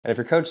And if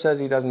your coach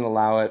says he doesn't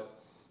allow it,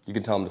 you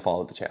can tell him to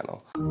follow the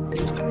channel.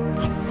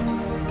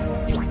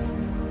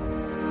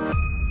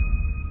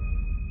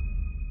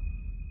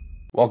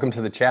 Welcome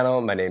to the channel.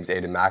 My name's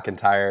Aiden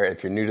McIntyre.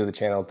 If you're new to the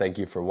channel, thank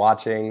you for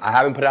watching. I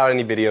haven't put out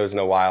any videos in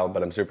a while,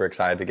 but I'm super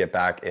excited to get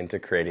back into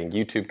creating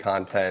YouTube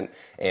content,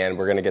 and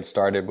we're gonna get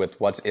started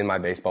with what's in my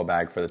baseball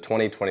bag for the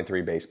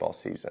 2023 baseball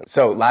season.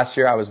 So last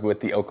year I was with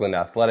the Oakland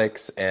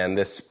Athletics, and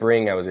this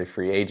spring I was a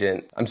free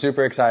agent. I'm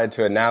super excited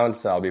to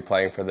announce that I'll be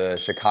playing for the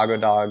Chicago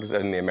Dogs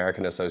in the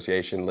American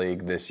Association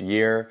League this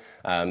year.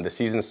 The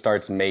season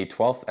starts May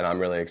 12th, and I'm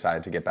really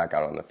excited to get back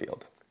out on the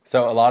field.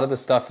 So a lot of the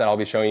stuff that I'll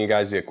be showing you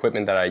guys, the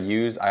equipment that I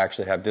use, I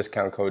actually have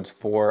discount codes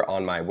for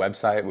on my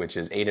website, which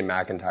is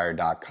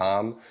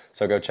aidenmcintyre.com.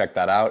 So go check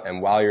that out.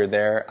 And while you're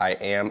there, I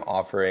am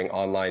offering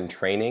online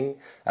training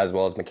as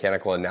well as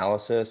mechanical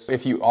analysis.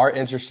 If you are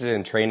interested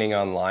in training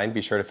online,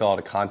 be sure to fill out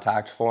a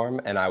contact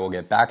form and I will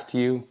get back to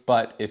you.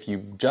 But if you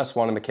just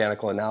want a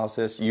mechanical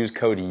analysis, use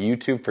code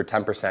YouTube for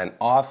 10%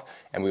 off,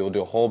 and we will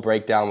do a whole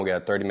breakdown. We'll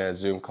get a 30-minute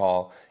Zoom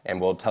call and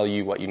we'll tell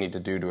you what you need to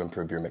do to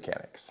improve your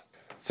mechanics.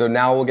 So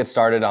now we'll get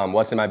started on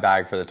what's in my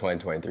bag for the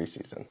 2023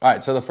 season. All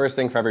right, so the first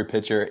thing for every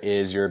pitcher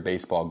is your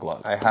baseball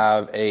glove. I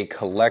have a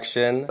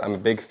collection. I'm a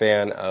big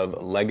fan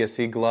of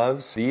Legacy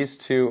gloves. These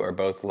two are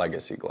both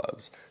Legacy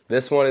gloves.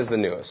 This one is the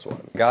newest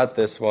one. Got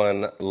this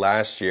one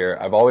last year.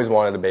 I've always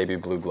wanted a baby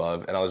blue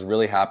glove, and I was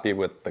really happy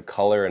with the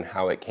color and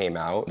how it came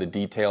out. The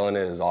detail in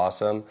it is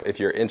awesome.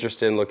 If you're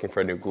interested in looking for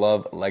a new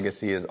glove,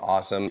 Legacy is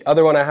awesome. The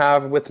other one I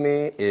have with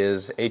me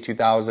is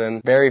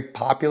A2000. Very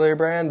popular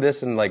brand.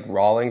 This and like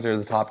Rawlings are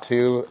the top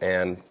two,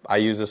 and I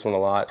use this one a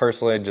lot.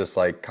 Personally, just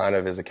like kind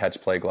of as a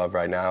catch play glove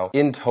right now.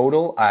 In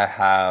total, I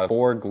have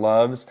 4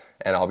 gloves,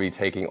 and I'll be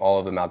taking all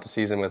of them out to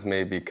season with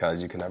me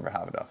because you can never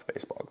have enough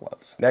baseball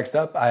gloves. Next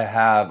up, I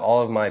have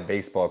all of my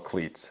baseball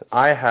cleats.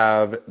 I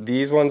have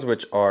these ones,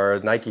 which are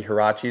Nike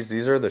Hirachis.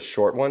 These are the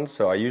short ones,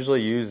 so I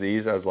usually use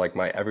these as like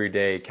my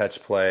everyday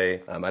catch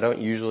play. I don't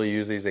usually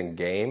use these in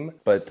game,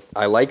 but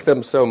I like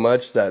them so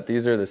much that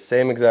these are the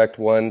same exact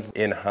ones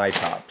in high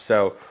top.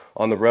 So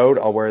on the road,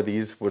 I'll wear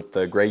these with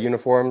the gray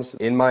uniforms.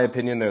 In my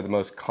opinion, they're the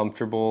most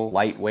comfortable,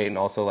 lightweight, and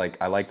also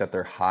I like that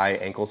they're high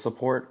ankle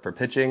support for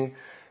pitching.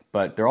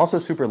 But they're also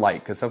super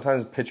light because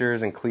sometimes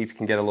pitchers and cleats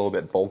can get a little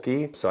bit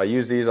bulky. So I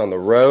use these on the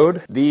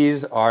road.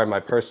 These are my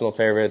personal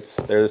favorites.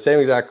 They're the same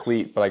exact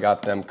cleat, but I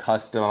got them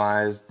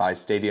customized by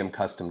Stadium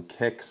Custom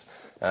Kicks.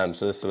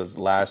 So this was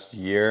last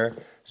year.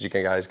 As you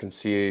guys can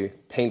see,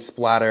 paint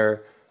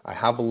splatter. I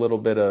have a little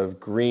bit of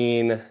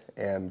green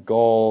and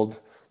gold,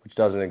 which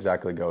doesn't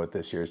exactly go with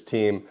this year's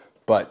team.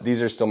 But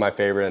these are still my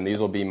favorite, and these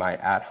will be my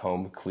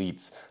at-home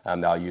cleats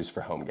that I'll use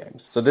for home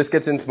games. So this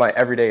gets into my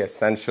everyday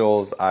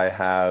essentials. I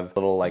have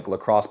little like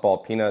lacrosse ball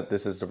peanut.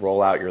 This is to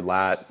roll out your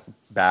lat,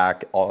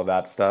 back, all of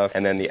that stuff.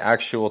 And then the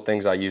actual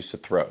things I use to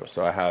throw.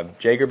 So I have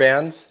Jaeger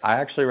bands. I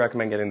actually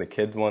recommend getting the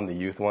kid one, the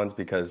youth ones,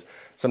 because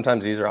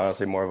sometimes these are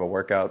honestly more of a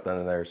workout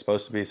than they're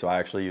supposed to be, so I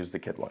actually use the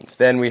kid ones.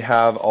 Then we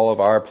have all of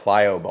our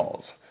plyo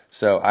balls.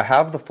 So I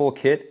have the full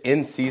kit.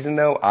 In season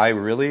though, I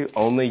really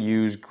only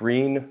use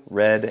green,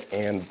 red,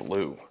 and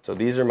blue. So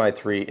these are my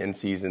 3 in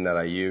season that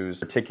I use.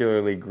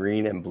 Particularly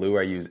green and blue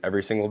I use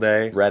every single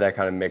day. Red I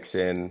kind of mix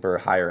in for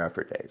higher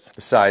effort days.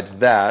 Besides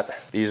that,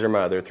 these are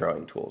my other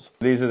throwing tools.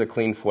 These are the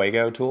Clean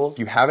Fuego tools. If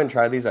you haven't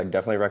tried these, I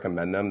definitely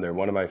recommend them. They're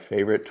one of my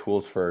favorite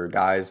tools for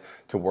guys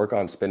to work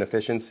on spin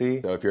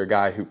efficiency. So if you're a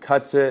guy who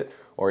cuts it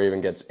or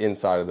even gets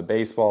inside of the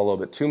baseball a little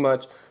bit too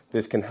much,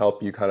 this can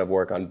help you kind of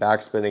work on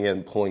backspinning it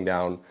and pulling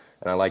down,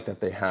 and I like that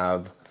they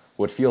have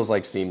what feels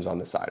like seams on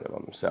the side of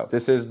them. So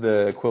this is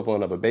the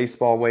equivalent of a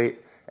baseball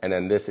weight, and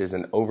then this is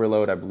an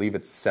overload. I believe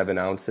it's 7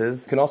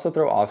 ounces. You can also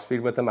throw off speed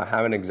with them. I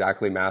haven't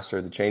exactly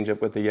mastered the changeup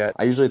with it yet.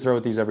 I usually throw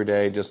with these every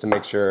day just to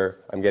make sure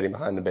I'm getting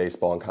behind the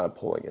baseball and kind of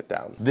pulling it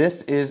down.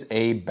 This is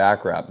a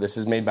back wrap. This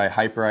is made by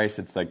Hyper Ice.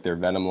 It's like their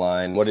Venom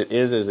line. What it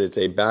is it's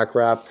a back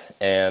wrap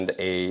and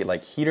a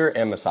like heater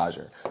and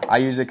massager. I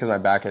use it because my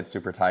back gets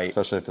super tight,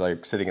 especially if you're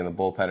like sitting in the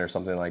bullpen or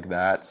something like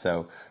that.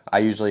 So I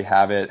usually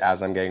have it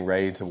as I'm getting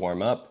ready to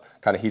warm up.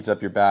 Kind of heats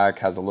up your back,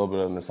 has a little bit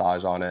of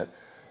massage on it.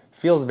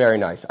 Feels very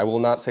nice. I will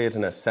not say it's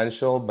an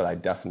essential, but I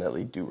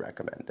definitely do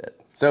recommend it.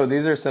 So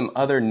these are some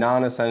other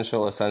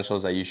non-essential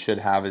essentials that you should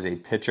have as a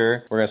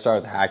pitcher. We're gonna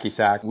start with hacky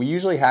sack. We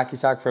usually hacky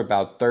sack for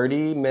about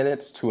 30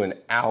 minutes to an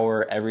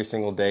hour every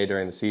single day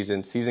during the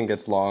season. Season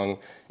gets long,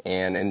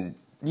 and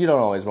you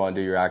don't always wanna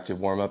do your active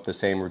warm-up, the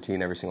same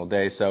routine every single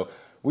day. So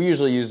we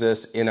usually use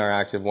this in our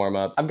active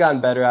warm-up. I've gotten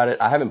better at it.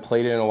 I haven't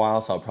played it in a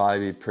while, so I'll probably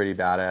be pretty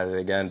bad at it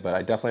again, but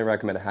I definitely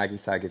recommend a hacky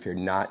sack if you're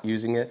not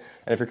using it.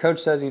 And if your coach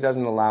says he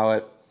doesn't allow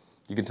it,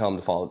 you can tell them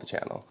to follow the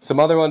channel. Some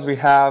other ones we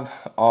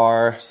have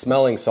are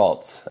smelling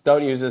salts.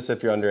 Don't use this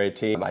if you're under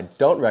 18. I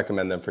don't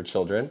recommend them for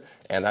children,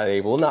 and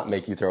they will not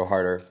make you throw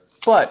harder,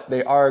 but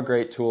they are a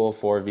great tool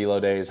for velo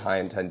days, high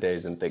intent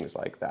days, and things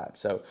like that.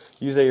 So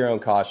use at your own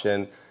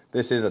caution.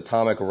 This is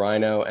Atomic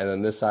Rhino, and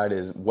then this side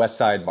is West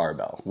Side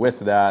Barbell. With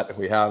that,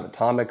 we have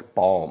Atomic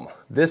Balm.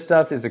 This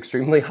stuff is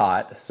extremely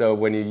hot, so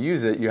when you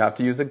use it, you have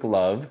to use a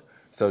glove.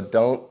 So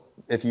don't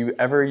if you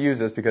ever use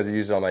this because you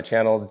use it on my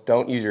channel,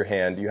 don't use your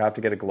hand. You have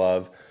to get a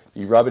glove.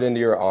 You rub it into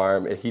your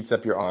arm, it heats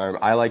up your arm.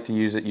 I like to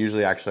use it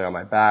usually actually on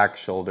my back,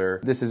 shoulder.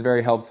 This is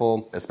very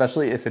helpful,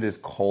 especially if it is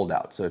cold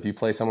out. So if you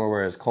play somewhere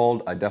where it's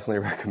cold, I definitely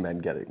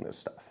recommend getting this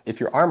stuff. If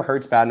your arm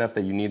hurts bad enough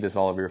that you need this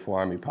all over your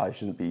forearm, you probably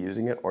shouldn't be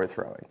using it or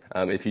throwing.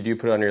 If you do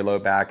put it on your low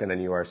back and then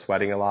you are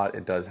sweating a lot,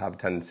 it does have a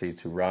tendency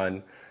to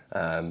run.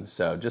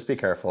 So just be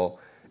careful.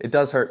 It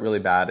does hurt really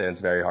bad and it's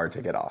very hard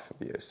to get off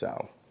of you,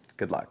 so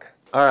good luck.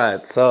 All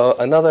right, so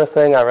another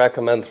thing I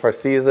recommend for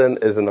season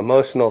is an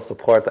emotional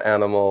support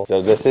animal.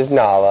 So this is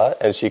Nala,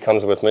 and she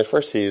comes with me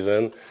for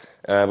season.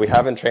 We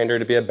haven't trained her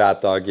to be a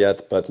bat dog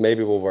yet, but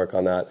maybe we'll work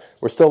on that.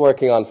 We're still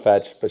working on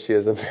fetch, but she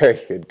is a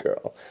very good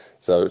girl.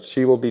 So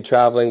she will be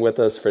traveling with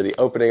us for the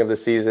opening of the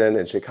season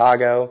in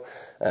Chicago,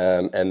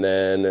 and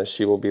then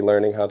she will be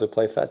learning how to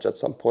play fetch at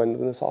some point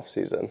in this off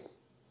season.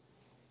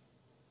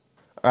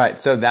 All right,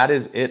 so that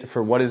is it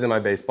for what is in my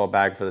baseball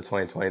bag for the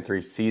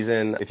 2023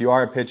 season. If you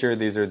are a pitcher,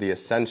 these are the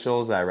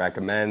essentials that I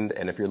recommend,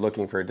 and if you're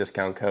looking for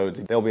discount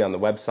codes, they'll be on the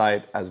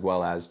website as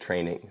well as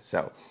training.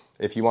 So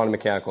if you want a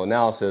mechanical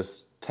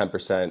analysis,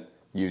 10%,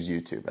 use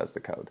YouTube as the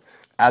code.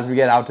 As we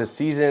get out to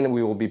season,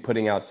 we will be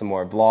putting out some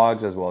more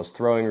vlogs as well as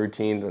throwing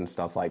routines and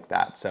stuff like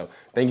that. So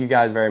thank you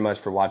guys very much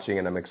for watching,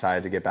 and I'm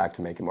excited to get back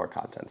to making more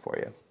content for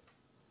you.